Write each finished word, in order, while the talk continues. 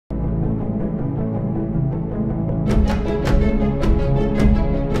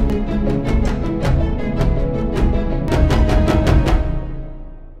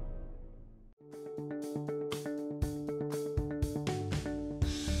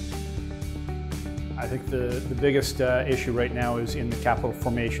I think the biggest issue right now is in the capital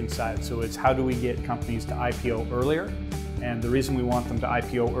formation side. So it's how do we get companies to IPO earlier? And the reason we want them to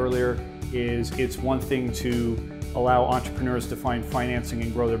IPO earlier is it's one thing to allow entrepreneurs to find financing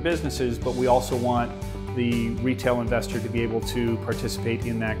and grow their businesses, but we also want the retail investor to be able to participate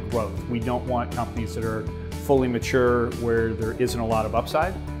in that growth. We don't want companies that are fully mature where there isn't a lot of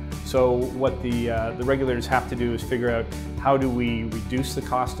upside. So what the regulators have to do is figure out how do we reduce the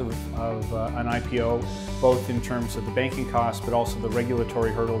cost of an IPO, both in terms of the banking costs, but also the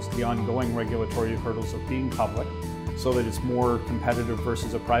regulatory hurdles, the ongoing regulatory hurdles of being public, so that it's more competitive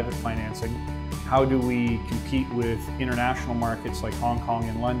versus a private financing. How do we compete with international markets like Hong Kong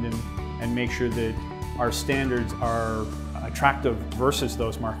and London and make sure that our standards are attractive versus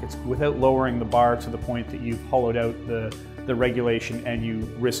those markets without lowering the bar to the point that you've hollowed out the regulation and you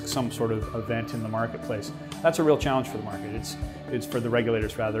risk some sort of event in the marketplace. That's a real challenge for the market. It's for the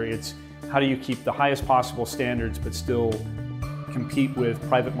regulators rather. It's how do you keep the highest possible standards but still compete with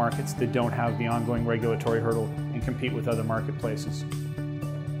private markets that don't have the ongoing regulatory hurdle and compete with other marketplaces.